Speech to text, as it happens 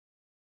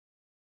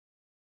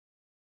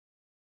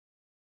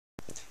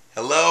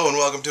Hello and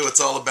welcome to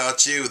It's All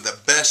About You, the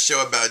best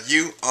show about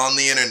you on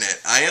the internet.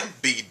 I am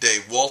B.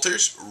 Dave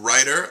Walters,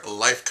 writer,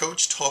 life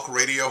coach, talk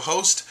radio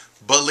host,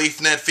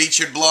 BeliefNet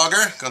featured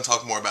blogger. Gonna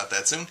talk more about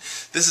that soon.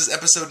 This is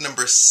episode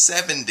number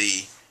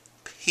 70,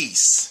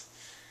 Peace.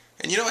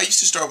 And you know, I used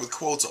to start with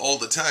quotes all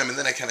the time and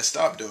then I kind of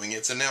stopped doing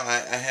it. So now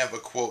I have a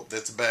quote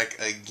that's back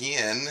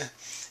again,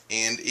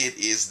 and it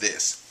is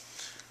this.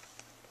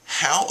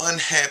 How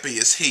unhappy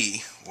is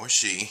he or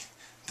she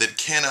that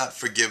cannot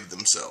forgive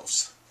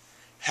themselves?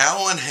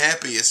 How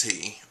unhappy is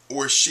he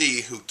or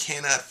she who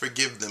cannot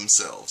forgive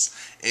themselves?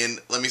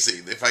 And let me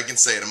see if I can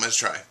say it. I'm going to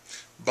try.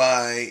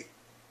 By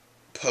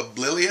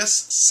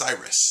Publilius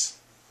Cyrus.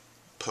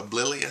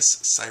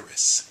 Publilius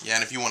Cyrus. Yeah,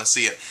 and if you want to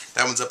see it,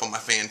 that one's up on my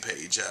fan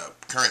page.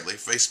 Currently,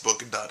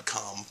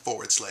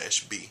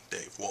 facebook.com/B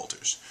Dave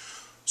Walters.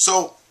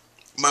 So,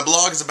 my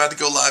blog is about to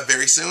go live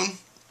very soon.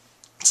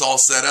 It's all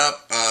set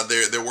up.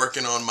 They're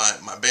working on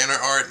my banner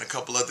art and a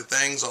couple other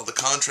things. All the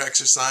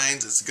contracts are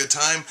signed. It's a good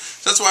time.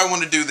 So that's why I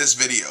want to do this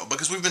video,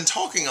 because we've been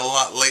talking a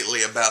lot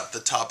lately about the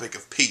topic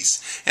of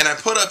peace. And I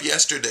put up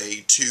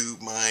yesterday to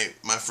my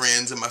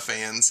friends and my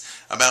fans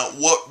about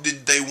what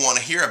did they want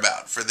to hear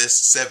about for this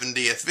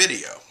 70th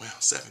video. Well,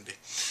 70.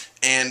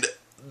 And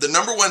the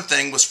number one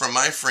thing was from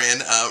my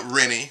friend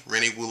Rennie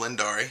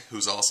Wulandari,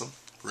 who's awesome.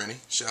 Rennie,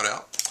 shout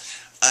out.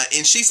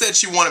 And she said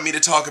she wanted me to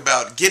talk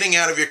about getting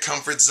out of your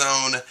comfort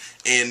zone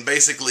and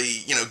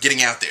basically, you know,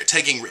 getting out there,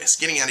 taking risks,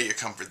 getting out of your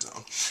comfort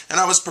zone. And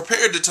I was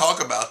prepared to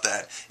talk about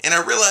that, and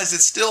I realized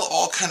it's still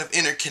all kind of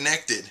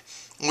interconnected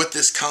with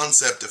this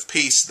concept of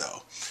peace,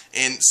 though.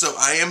 And so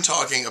I am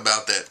talking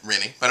about that,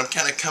 Rennie, but I'm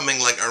kind of coming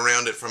like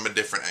around it from a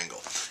different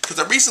angle. Because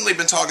I've recently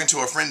been talking to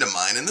a friend of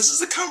mine, and this is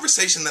a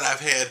conversation that I've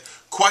had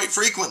quite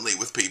frequently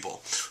with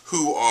people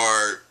who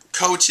are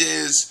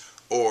coaches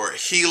or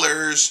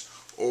healers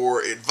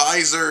or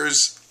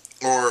advisors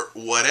or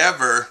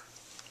whatever,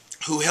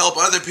 who help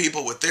other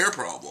people with their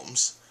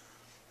problems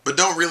but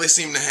don't really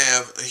seem to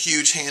have a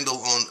huge handle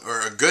on, or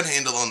a good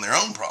handle on, their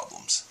own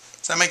problems.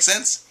 Does that make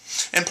sense?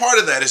 And part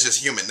of that is just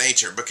human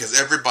nature, because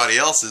everybody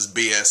else's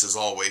BS is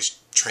always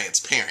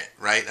transparent,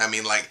 right? I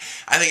mean, like,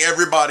 I think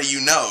everybody you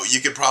know,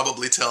 you could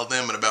probably tell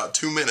them in about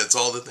 2 minutes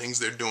all the things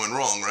they're doing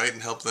wrong, right?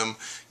 And help them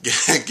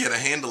get a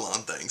handle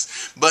on things.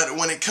 But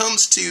when it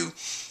comes to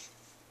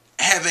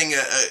having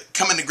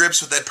coming to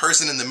grips with that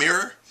person in the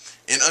mirror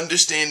and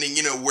understanding,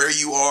 you know, where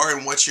you are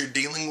and what you're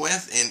dealing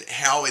with and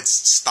how it's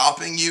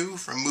stopping you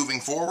from moving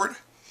forward,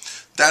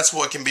 that's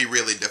what can be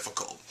really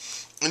difficult.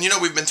 And you know,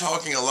 we've been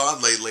talking a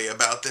lot lately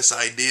about this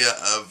idea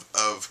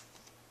of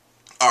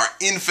our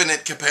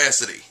infinite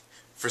capacity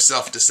for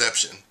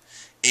self-deception,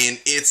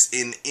 and it's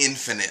an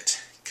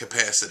infinite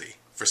capacity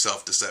for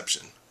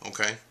self-deception,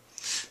 okay?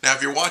 Now,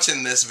 if you're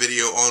watching this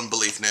video on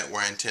BeliefNet,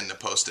 where I intend to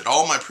post it,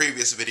 all my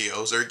previous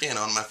videos are again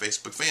on my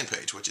Facebook fan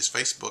page, which is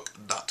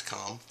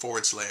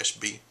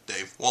facebook.com/B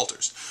Dave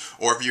Walters.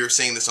 Or if you're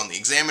seeing this on the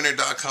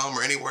examiner.com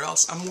or anywhere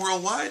else, I'm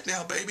worldwide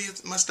now, baby.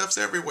 My stuff's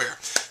everywhere.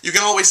 You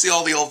can always see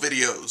all the old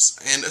videos.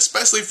 And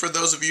especially for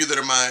those of you that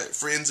are my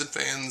friends and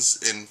fans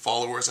and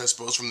followers, I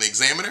suppose, from the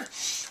Examiner,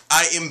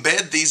 I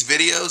embed these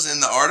videos in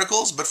the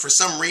articles, but for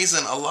some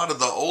reason, a lot of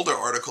the older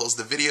articles,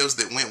 the videos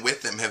that went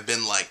with them have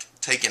been like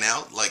taken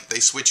out, like they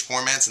switch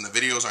formats and the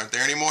videos aren't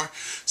there anymore.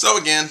 So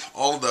again,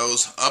 all of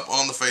those up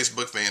on the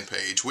Facebook fan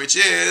page, which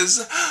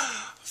is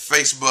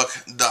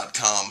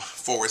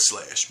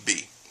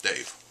facebook.com/B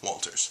Dave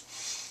Walters.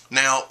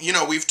 Now, you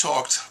know, we've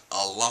talked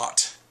a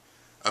lot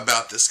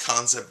about this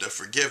concept of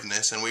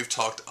forgiveness, and we've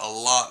talked a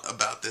lot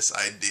about this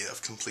idea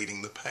of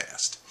completing the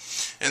past.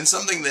 And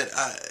something that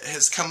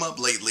has come up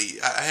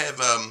lately, I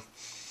have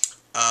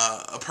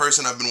a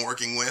person I've been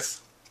working with,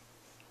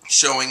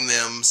 showing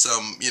them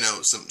some, you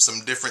know,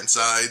 some different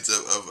sides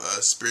of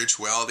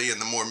spirituality and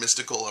the more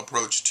mystical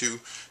approach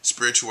to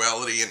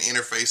spirituality and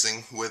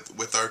interfacing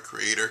with our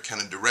Creator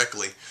kind of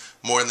directly,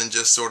 more than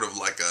just sort of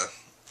like a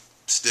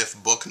stiff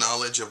book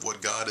knowledge of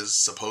what God is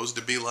supposed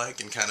to be like,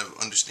 and kind of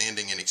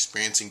understanding and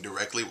experiencing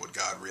directly what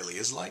God really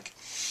is like.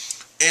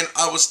 And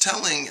I was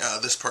telling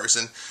this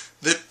person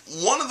that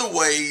one of the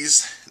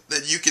ways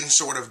that you can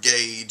sort of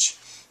gauge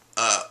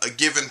a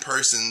given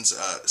person's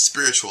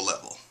spiritual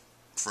level,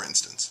 for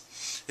instance,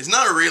 is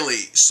not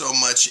really so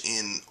much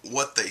in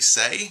what they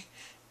say.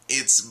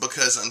 It's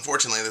because,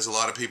 unfortunately, there's a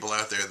lot of people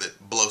out there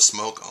that blow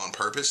smoke on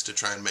purpose to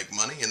try and make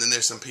money, and then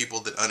there's some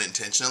people that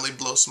unintentionally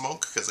blow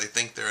smoke because they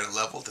think they're at a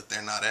level that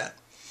they're not at.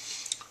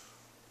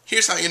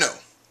 Here's how you know,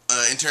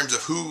 in terms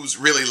of who's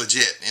really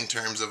legit, in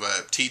terms of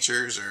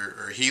teachers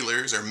or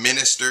healers or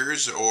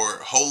ministers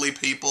or holy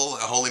people,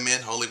 holy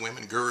men, holy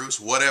women, gurus,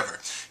 whatever.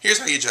 Here's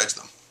how you judge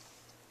them.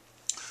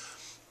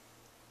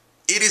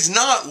 It is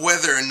not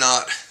whether or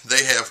not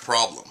they have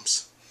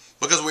problems,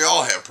 because we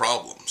all have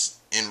problems.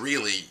 And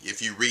really,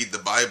 if you read the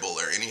Bible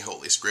or any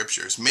Holy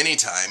Scriptures, many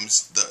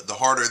times the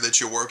harder that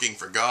you're working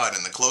for God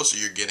and the closer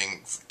you're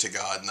getting to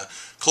God and the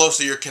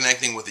closer you're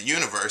connecting with the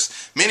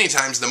universe, many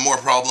times the more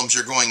problems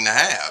you're going to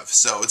have.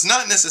 So it's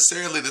not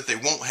necessarily that they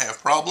won't have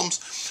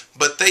problems,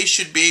 but they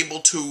should be able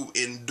to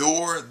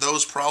endure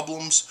those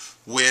problems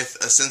with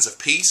a sense of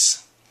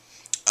peace,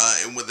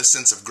 and with a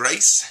sense of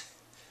grace,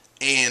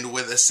 and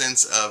with a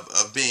sense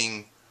of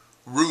being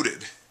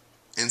rooted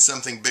in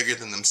something bigger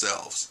than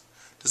themselves.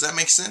 Does that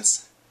make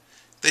sense?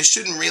 They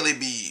shouldn't really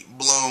be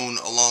blown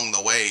along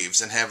the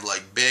waves and have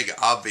like big,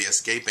 obvious,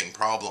 gaping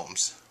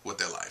problems with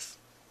their life,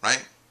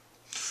 right?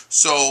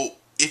 So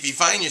if you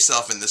find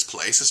yourself in this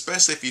place,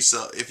 especially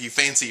if you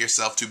fancy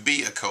yourself to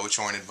be a coach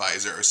or an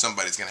advisor or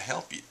somebody who's going to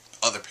help you,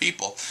 other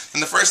people, then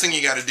the first thing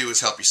you got to do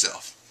is help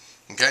yourself,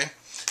 okay?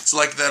 It's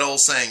like that old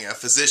saying, a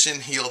physician,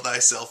 heal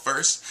thyself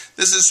first.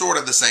 This is sort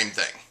of the same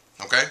thing,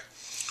 okay?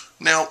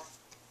 Now,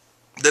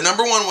 the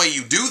number one way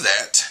you do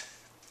that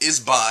is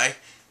by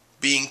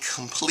being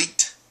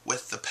complete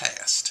with the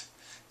past.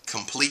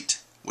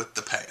 Complete with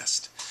the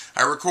past.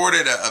 I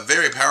recorded a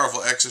very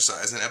powerful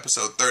exercise in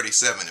episode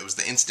 37. It was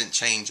the instant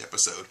change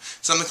episode.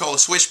 Something called a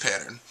switch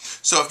pattern.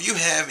 So if you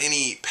have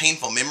any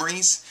painful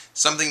memories,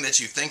 something that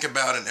you think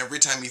about and every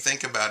time you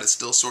think about it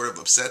still sort of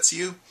upsets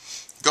you,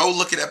 go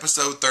look at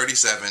episode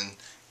 37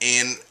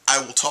 and I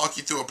will talk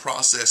you through a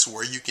process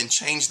where you can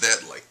change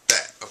that like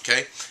that,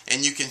 okay?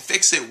 And you can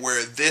fix it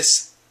where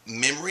this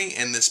memory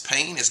and this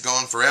pain is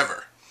gone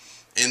forever.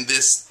 And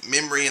this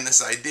memory and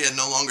this idea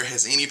no longer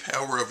has any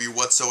power over you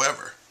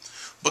whatsoever.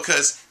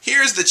 Because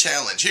here's the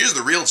challenge, here's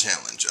the real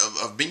challenge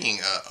of being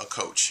a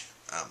coach.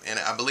 And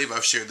I believe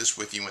I've shared this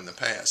with you in the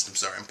past. I'm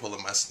sorry, I'm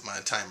pulling my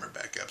timer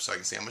back up so I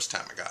can see how much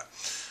time I got.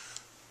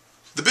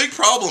 The big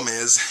problem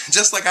is,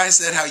 just like I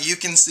said, how you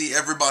can see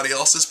everybody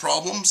else's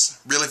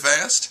problems really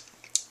fast,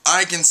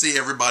 I can see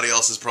everybody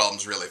else's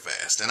problems really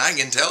fast. And I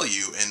can tell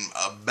you in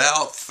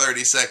about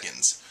 30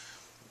 seconds,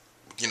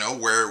 you know,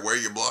 where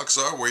your blocks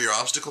are, where your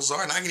obstacles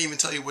are, and I can even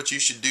tell you what you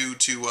should do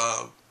to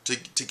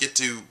get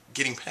to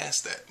getting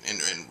past that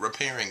and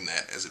repairing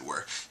that, as it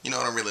were. You know,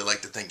 I don't really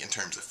like to think in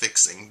terms of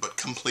fixing, but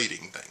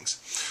completing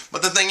things.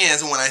 But the thing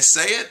is, when I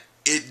say it,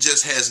 it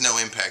just has no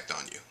impact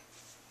on you.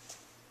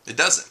 It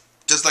doesn't.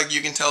 Just like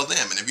you can tell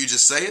them, and if you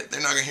just say it,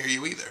 they're not going to hear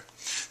you either.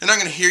 They're not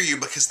going to hear you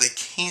because they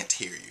can't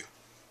hear you.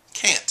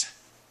 Can't,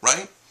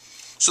 right?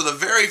 So the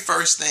very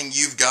first thing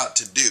you've got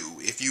to do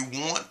if you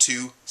want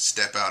to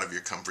step out of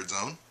your comfort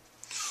zone,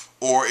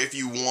 or if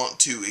you want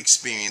to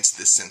experience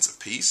this sense of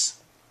peace,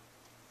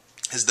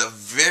 is the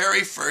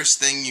very first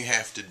thing you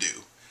have to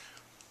do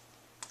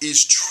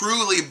is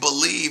truly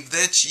believe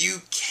that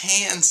you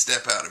can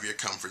step out of your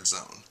comfort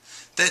zone,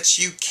 that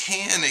you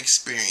can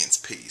experience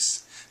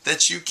peace,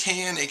 that you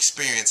can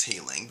experience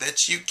healing,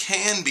 that you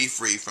can be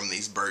free from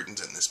these burdens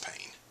and this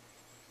pain.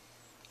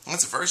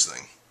 That's the first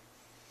thing.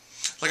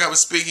 Like I was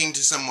speaking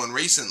to someone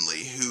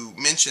recently who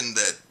mentioned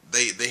that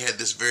they had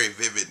this very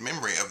vivid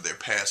memory of their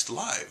past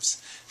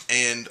lives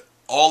and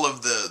all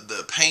of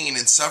the pain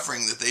and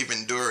suffering that they've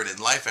endured in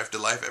life after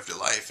life after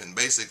life, and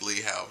basically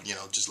how, you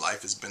know, just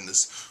life has been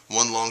this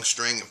one long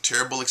string of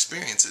terrible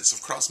experiences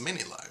across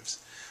many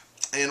lives.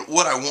 And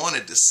what I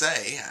wanted to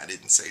say, I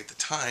didn't say at the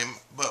time,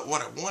 but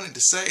what I wanted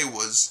to say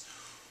was,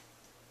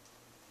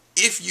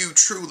 if you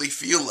truly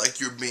feel like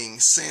you're being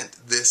sent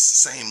this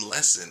same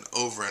lesson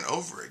over and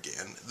over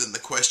again, then the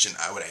question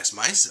I would ask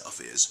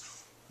myself is,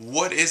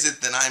 what is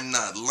it that I'm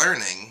not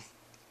learning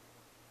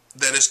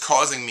that is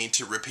causing me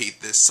to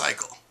repeat this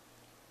cycle?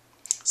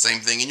 Same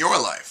thing in your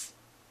life.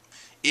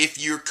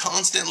 If you're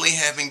constantly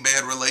having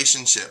bad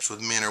relationships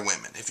with men or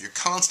women, if you're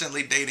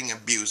constantly dating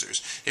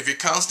abusers, if you're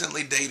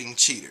constantly dating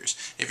cheaters,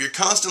 if you're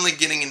constantly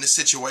getting into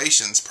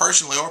situations,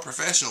 personally or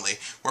professionally,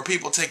 where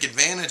people take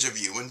advantage of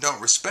you and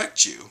don't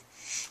respect you,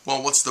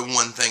 well, what's the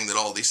one thing that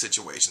all these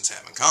situations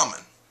have in common?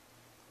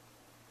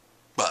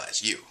 Well,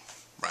 it's you,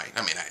 right?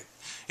 I mean,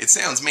 it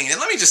sounds mean. And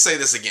let me just say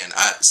this again.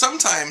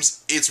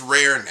 Sometimes it's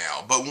rare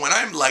now, but when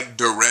I'm like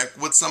direct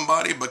with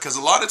somebody, because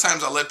a lot of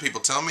times I let people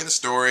tell me the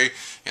story,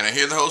 and I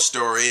hear the whole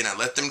story, and I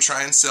let them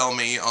try and sell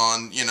me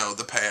on, you know,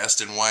 the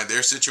past and why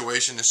their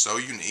situation is so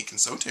unique and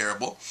so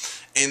terrible.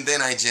 And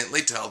then I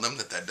gently tell them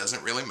that that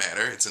doesn't really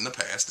matter. It's in the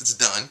past. It's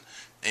done.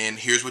 And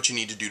here's what you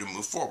need to do to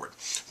move forward.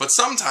 But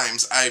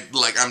sometimes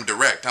I'm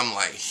direct. I'm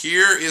like,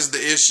 here is the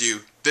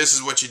issue. This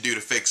is what you do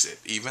to fix it.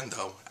 Even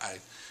though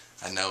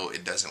I know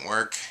it doesn't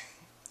work.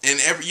 And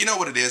you know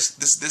what it is?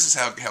 This is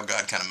how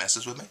God kind of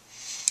messes with me.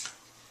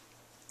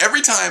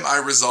 Every time I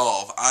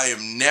resolve, I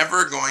am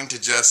never going to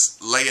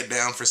just lay it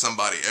down for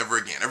somebody ever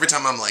again. Every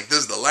time I'm like, this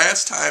is the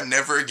last time,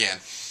 never again.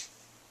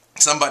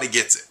 Somebody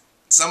gets it.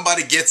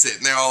 Somebody gets it,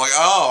 and they're all like,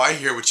 oh, I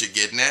hear what you're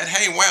getting at.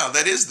 Hey, wow,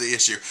 that is the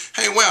issue.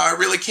 Hey, wow, I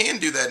really can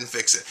do that and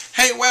fix it.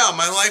 Hey, wow,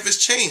 my life has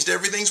changed.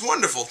 Everything's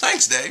wonderful.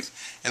 Thanks, Dave.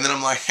 And then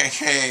I'm like,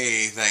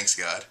 hey, thanks,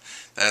 God.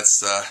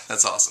 That's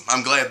awesome.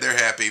 I'm glad they're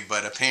happy,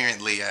 but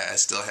apparently I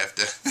still have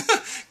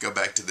to go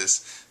back to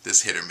this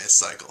hit or miss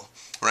cycle,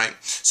 right?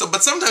 So,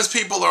 but sometimes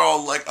people are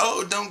all like,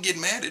 oh, don't get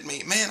mad at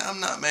me. Man, I'm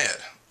not mad.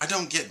 I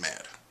don't get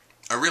mad.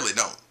 I really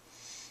don't.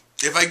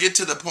 If I get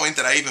to the point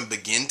that I even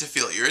begin to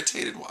feel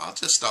irritated, well, I'll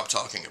just stop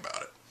talking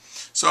about it.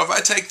 So if I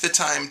take the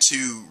time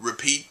to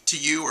repeat to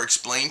you or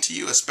explain to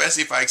you,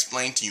 especially if I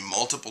explain to you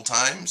multiple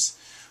times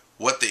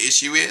what the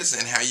issue is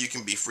and how you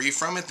can be free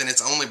from it, then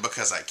it's only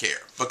because I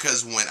care.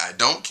 Because when I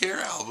don't care,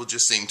 I will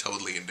just seem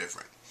totally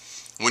indifferent.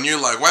 When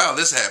you're like, wow,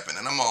 this happened,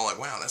 and I'm all like,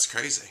 wow, that's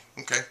crazy.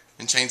 Okay,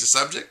 and change the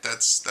subject,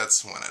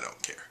 that's when I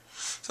don't care.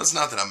 So it's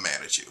not that I'm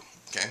mad at you,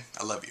 okay?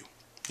 I love you.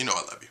 You know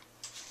I love you.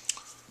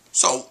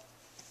 So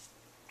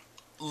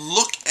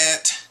look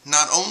at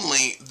not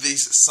only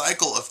this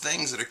cycle of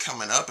things that are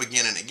coming up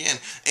again and again,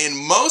 and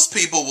most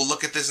people will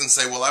look at this and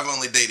say, well, I've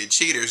only dated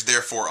cheaters,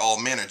 therefore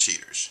all men are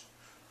cheaters.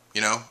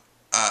 You know,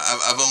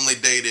 I've only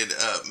dated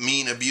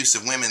mean,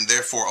 abusive women,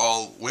 therefore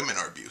all women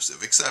are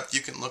abusive. Except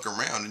you can look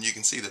around and you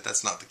can see that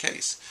that's not the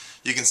case.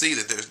 You can see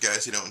that there's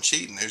guys who don't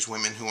cheat and there's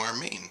women who are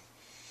mean.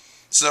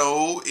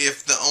 So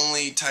if the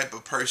only type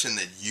of person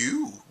that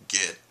you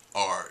get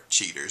are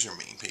cheaters or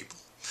mean people,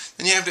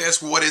 then you have to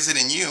ask, what is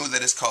it in you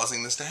that is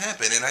causing this to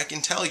happen? And I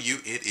can tell you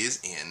it is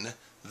in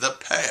the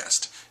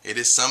past. It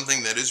is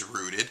something that is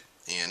rooted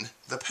in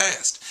the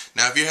past.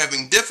 Now, if you're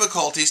having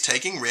difficulties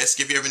taking risk,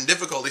 if you're having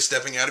difficulty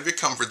stepping out of your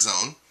comfort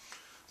zone,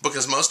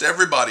 because most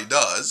everybody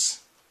does,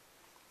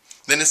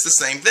 then it's the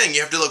same thing.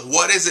 You have to look,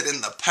 what is it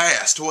in the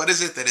past? What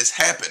is it that has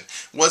happened?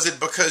 Was it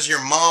because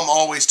your mom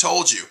always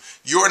told you,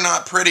 you're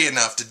not pretty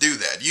enough to do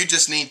that? You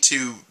just need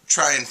to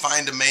try and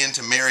find a man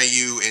to marry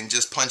you and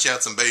just punch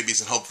out some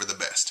babies and hope for the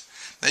best.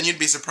 Then you'd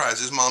be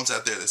surprised. There's moms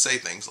out there that say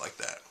things like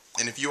that.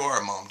 And if you are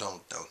a mom,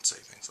 don't say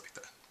things like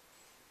that.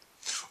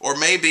 Or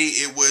maybe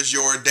it was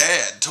your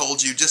dad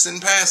told you just in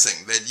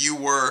passing that you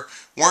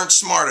weren't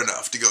smart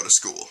enough to go to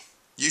school.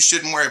 You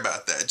shouldn't worry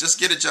about that. Just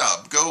get a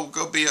job.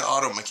 Go be an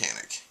auto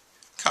mechanic.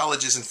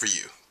 College isn't for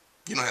you.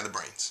 You don't have the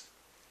brains.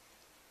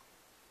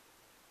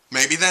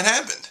 Maybe that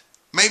happened.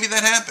 Maybe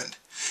that happened.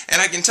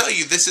 And I can tell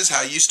you, this is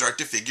how you start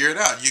to figure it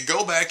out. You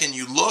go back and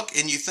you look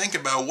and you think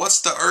about what's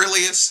the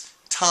earliest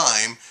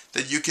time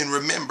that you can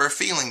remember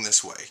feeling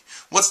this way.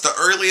 What's the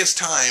earliest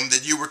time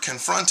that you were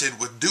confronted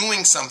with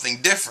doing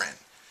something different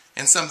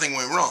and something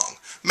went wrong?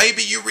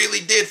 Maybe you really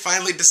did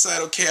finally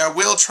decide, okay, I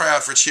will try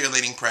out for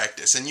cheerleading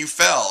practice, and you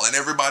fell and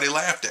everybody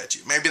laughed at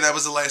you. Maybe that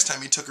was the last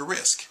time you took a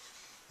risk,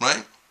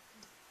 right?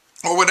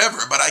 Or whatever.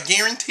 But I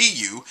guarantee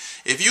you,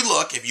 if you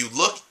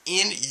look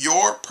in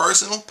your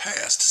personal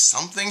past,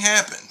 something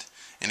happened.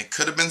 And it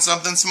could have been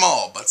something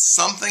small, but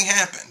something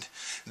happened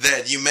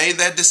that you made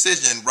that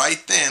decision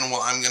right then,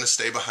 well, I'm going to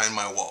stay behind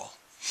my wall.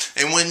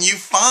 And when you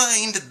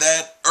find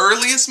that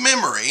earliest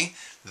memory,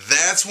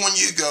 that's when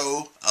you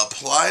go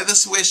apply the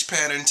swish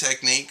pattern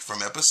technique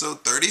from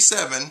episode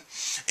 37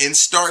 and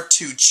start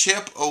to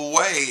chip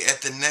away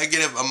at the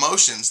negative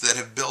emotions that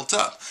have built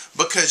up,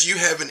 because you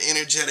have an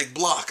energetic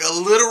block, a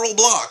literal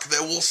block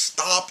that will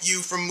stop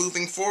you from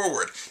moving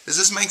forward. Does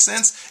this make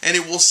sense? And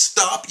it will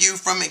stop you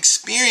from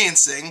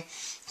experiencing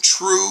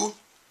true,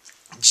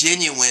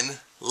 genuine,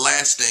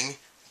 lasting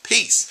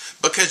peace,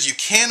 because you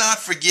cannot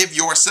forgive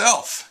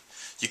yourself.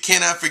 You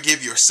cannot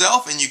forgive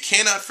yourself, and you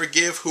cannot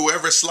forgive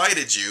whoever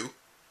slighted you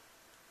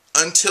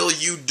until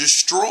you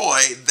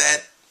destroy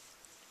that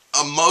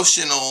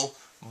emotional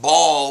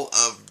ball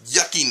of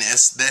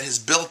yuckiness that has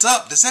built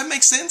up. Does that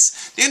make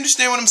sense? Do you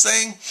understand what I'm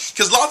saying?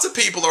 Because lots of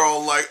people are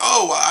all like,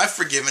 oh, well, I've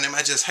forgiven him,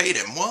 I just hate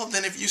him. Well,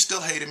 then if you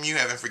still hate him, you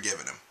haven't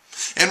forgiven him.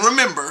 And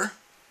remember,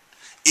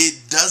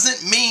 it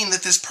doesn't mean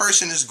that this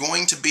person is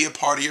going to be a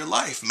part of your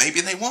life. Maybe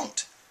they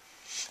won't.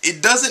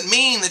 It doesn't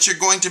mean that you're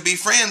going to be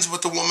friends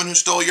with the woman who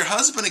stole your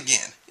husband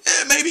again.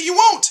 Maybe you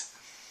won't.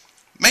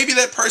 Maybe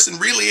that person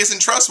really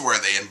isn't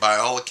trustworthy, and by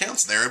all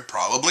accounts, they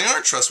probably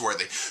aren't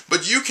trustworthy.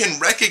 But you can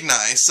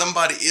recognize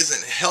somebody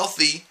isn't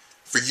healthy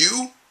for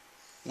you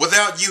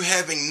without you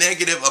having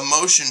negative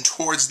emotion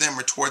towards them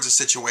or towards a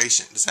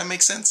situation. Does that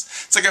make sense?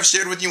 It's like I've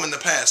shared with you in the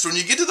past. When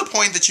you get to the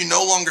point that you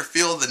no longer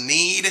feel the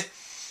need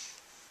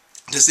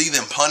to see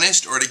them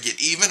punished or to get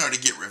even or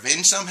to get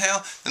revenge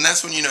somehow, then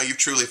that's when you know you've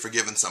truly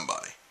forgiven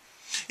somebody.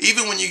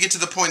 Even when you get to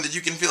the point that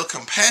you can feel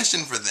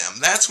compassion for them,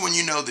 that's when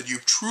you know that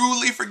you've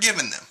truly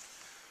forgiven them.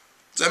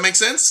 Does that make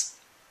sense?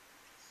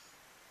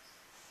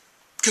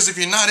 Because if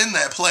you're not in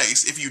that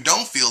place, if you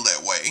don't feel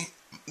that way,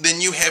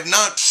 then you have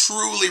not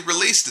truly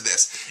released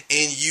this.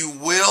 And you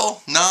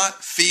will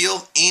not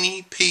feel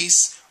any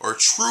peace or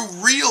true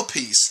real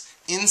peace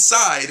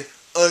inside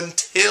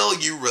until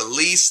you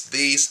release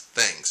these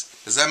things.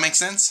 Does that make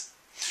sense?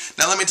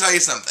 Now let me tell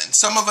you something.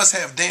 Some of us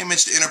have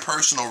damaged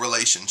interpersonal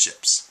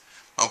relationships.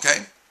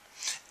 Okay?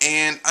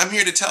 And I'm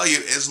here to tell you,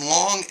 as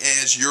long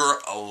as you're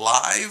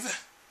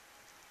alive,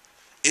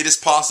 it is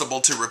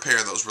possible to repair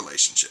those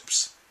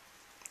relationships.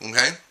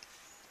 Okay?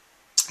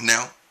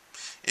 Now,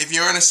 if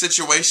you're in a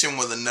situation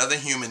with another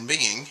human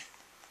being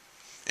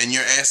and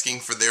you're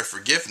asking for their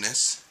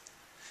forgiveness,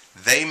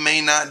 they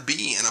may not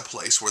be in a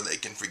place where they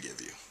can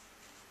forgive you.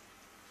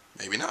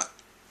 Maybe not.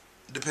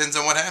 Depends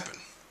on what happened.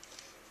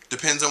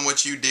 Depends on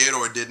what you did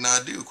or did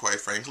not do, quite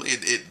frankly.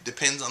 It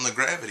depends on the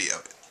gravity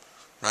of it,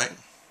 right?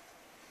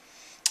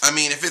 I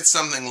mean, if it's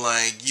something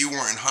like you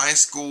were in high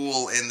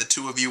school and the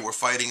two of you were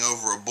fighting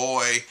over a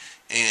boy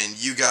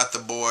and you got the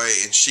boy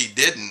and she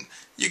didn't,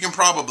 you can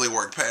probably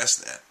work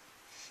past that.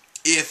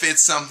 If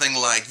it's something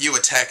like you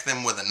attack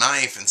them with a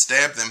knife and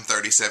stab them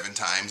 37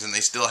 times and they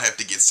still have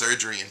to get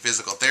surgery and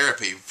physical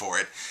therapy for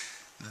it,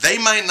 they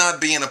might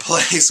not be in a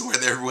place where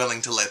they're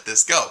willing to let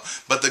this go.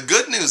 But the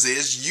good news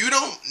is you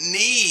don't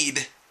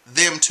need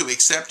them to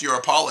accept your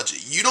apology.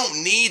 You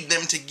don't need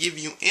them to give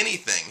you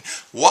anything.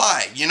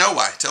 Why? You know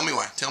why. Tell me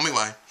why. Tell me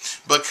why.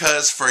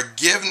 Because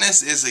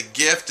forgiveness is a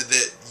gift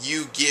that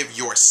you give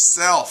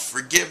yourself.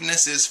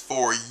 Forgiveness is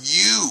for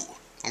you.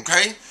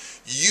 Okay?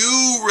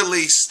 You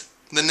released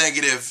the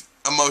negative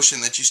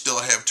emotion that you still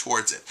have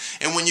towards it.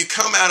 And when you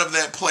come out of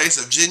that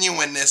place of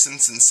genuineness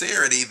and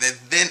sincerity that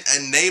then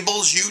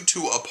enables you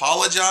to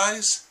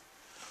apologize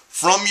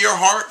from your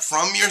heart,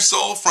 from your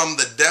soul, from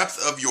the depth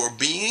of your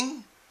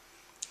being,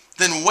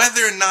 then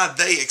whether or not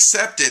they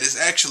accept it is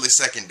actually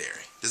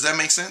secondary. Does that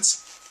make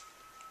sense?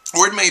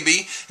 Or it may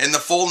be in the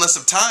fullness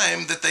of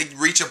time that they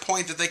reach a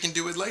point that they can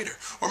do it later.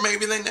 Or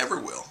maybe they never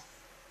will.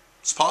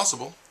 It's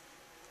possible.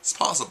 It's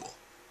possible.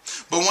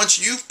 But once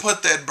you've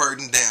put that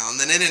burden down,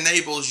 then it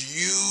enables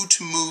you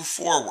to move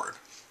forward.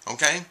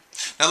 Okay?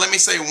 Now let me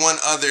say one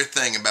other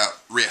thing about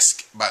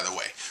risk, by the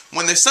way.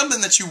 When there's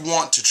something that you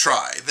want to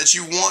try, that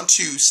you want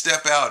to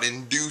step out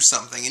and do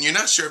something, and you're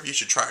not sure if you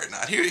should try it or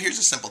not, here's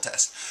a simple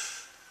test.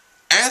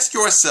 Ask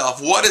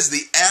yourself, what is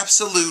the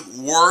absolute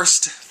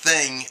worst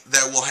thing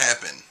that will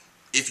happen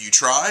if you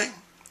try?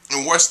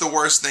 And what's the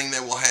worst thing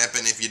that will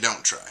happen if you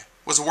don't try?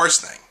 What's the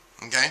worst thing?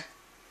 Okay?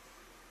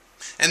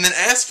 And then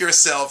ask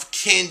yourself,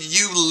 can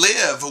you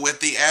live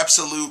with the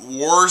absolute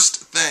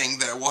worst thing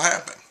that will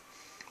happen?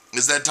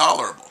 Is that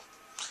tolerable?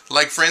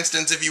 Like, for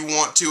instance, if you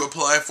want to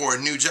apply for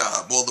a new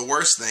job, well, the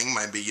worst thing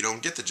might be you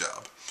don't get the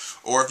job.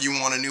 Or if you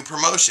want a new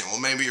promotion, well,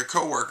 maybe your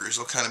coworkers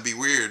will kind of be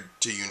weird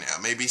to you now.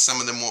 Maybe some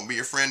of them won't be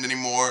your friend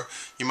anymore.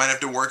 You might have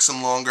to work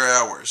some longer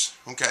hours.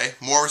 Okay?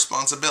 More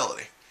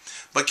responsibility.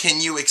 But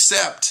can you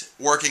accept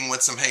working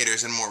with some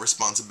haters and more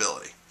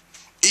responsibility?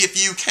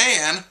 If you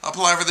can,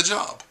 apply for the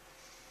job.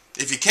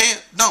 If you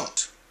can't,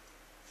 don't.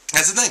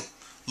 That's the thing.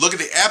 Look at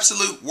the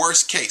absolute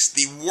worst case.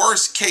 The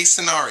worst case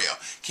scenario.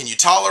 Can you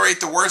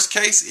tolerate the worst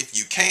case? If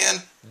you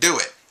can, do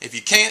it. If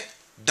you can't,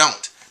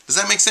 don't. Does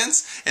that make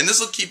sense? And this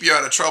will keep you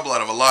out of trouble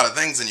out of a lot of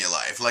things in your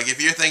life. Like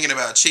if you're thinking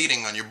about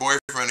cheating on your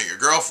boyfriend or your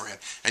girlfriend,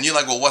 and you're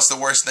like, well, what's the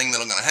worst thing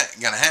that'll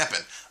gonna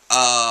happen?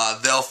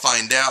 They'll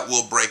find out,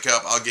 we'll break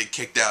up, I'll get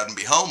kicked out and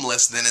be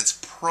homeless, then it's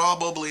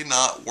probably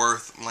not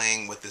worth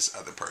laying with this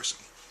other person.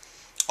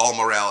 All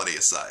morality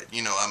aside,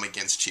 you know, I'm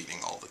against cheating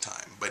all the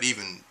time. But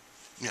even,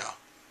 you know,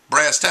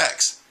 brass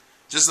tacks,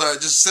 just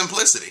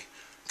simplicity.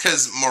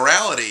 Because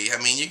morality,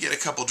 I mean, you get a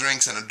couple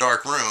drinks in a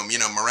dark room, you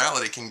know,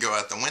 morality can go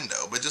out the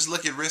window. But just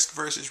look at risk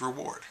versus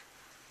reward.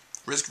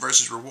 Risk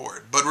versus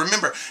reward. But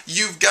remember,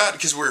 you've got,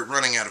 because we're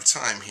running out of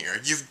time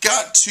here, you've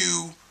got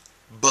to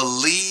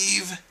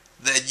believe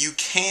that you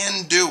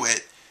can do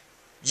it.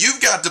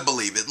 You've got to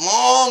believe it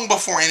long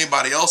before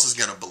anybody else is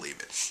going to believe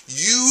it.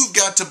 You've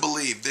got to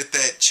believe that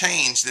that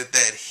change, that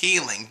that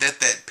healing, that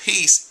that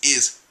peace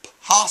is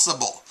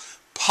possible.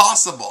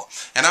 Possible.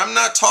 And I'm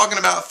not talking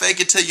about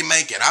fake it till you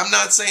make it. I'm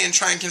not saying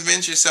try and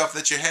convince yourself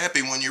that you're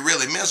happy when you're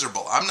really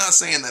miserable. I'm not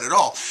saying that at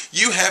all.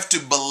 You have to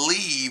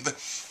believe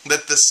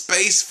that the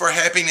space for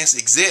happiness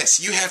exists.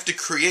 You have to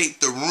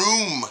create the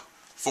room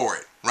for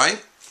it,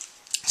 right?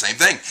 Same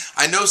thing.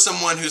 I know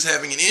someone who's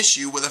having an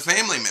issue with a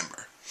family member.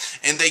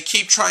 And they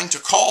keep trying to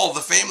call the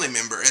family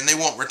member and they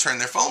won't return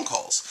their phone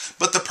calls.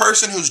 But the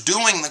person who's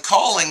doing the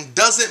calling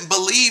doesn't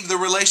believe the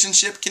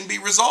relationship can be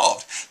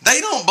resolved.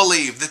 They don't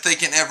believe that they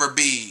can ever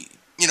be,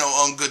 you know,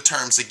 on good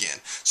terms again.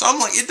 So I'm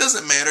like, it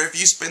doesn't matter if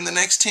you spend the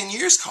next 10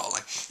 years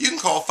calling. You can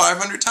call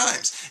 500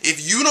 times. If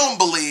you don't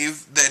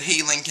believe that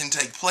healing can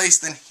take place,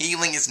 then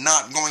healing is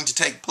not going to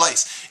take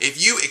place.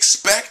 If you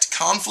expect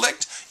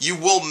conflict, you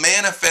will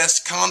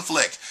manifest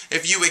conflict.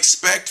 If you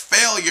expect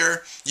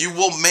failure, you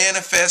will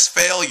manifest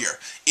failure.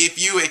 If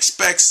you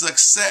expect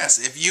success,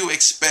 if you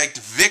expect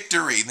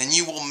victory, then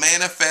you will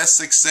manifest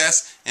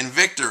success and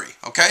victory,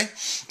 okay?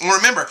 And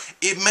remember,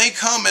 it may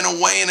come in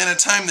a way and in a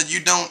time that you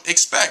don't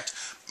expect.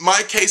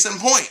 My case in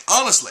point,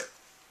 honestly,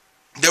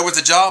 there was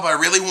a job I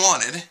really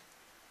wanted,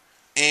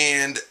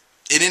 and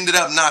it ended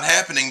up not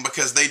happening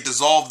because they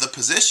dissolved the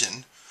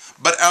position.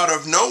 But out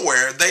of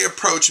nowhere, they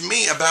approached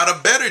me about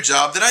a better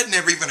job that I'd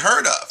never even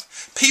heard of.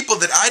 People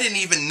that I didn't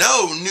even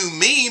know knew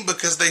me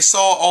because they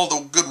saw all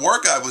the good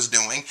work I was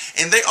doing,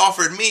 and they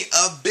offered me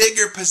a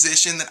bigger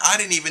position that I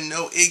didn't even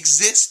know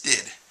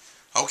existed.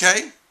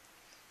 Okay?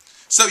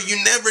 So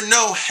you never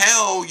know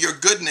how your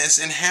goodness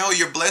and how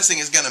your blessing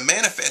is going to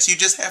manifest. You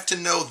just have to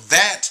know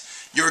that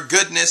your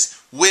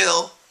goodness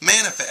will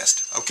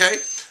manifest. Okay?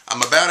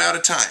 I'm about out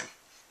of time.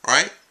 All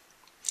right?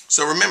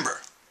 So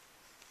remember,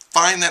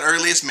 find that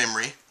earliest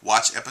memory.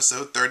 Watch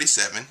episode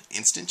 37,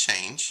 Instant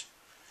Change.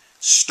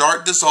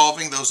 Start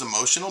dissolving those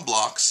emotional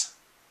blocks.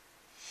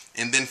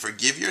 and then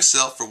forgive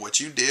yourself for what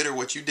you did or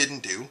what you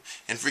didn't do,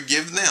 and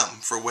forgive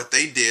them for what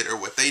they did or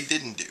what they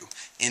didn't do.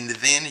 And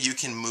then you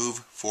can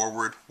move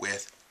forward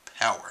with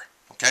power.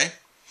 Okay?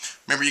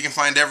 Remember, you can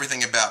find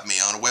everything about me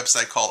on a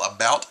website called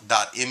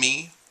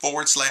about.me/B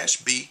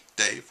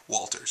Dave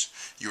Walters.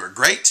 You are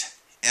great,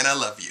 and I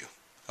love you.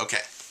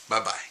 Okay,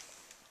 bye-bye.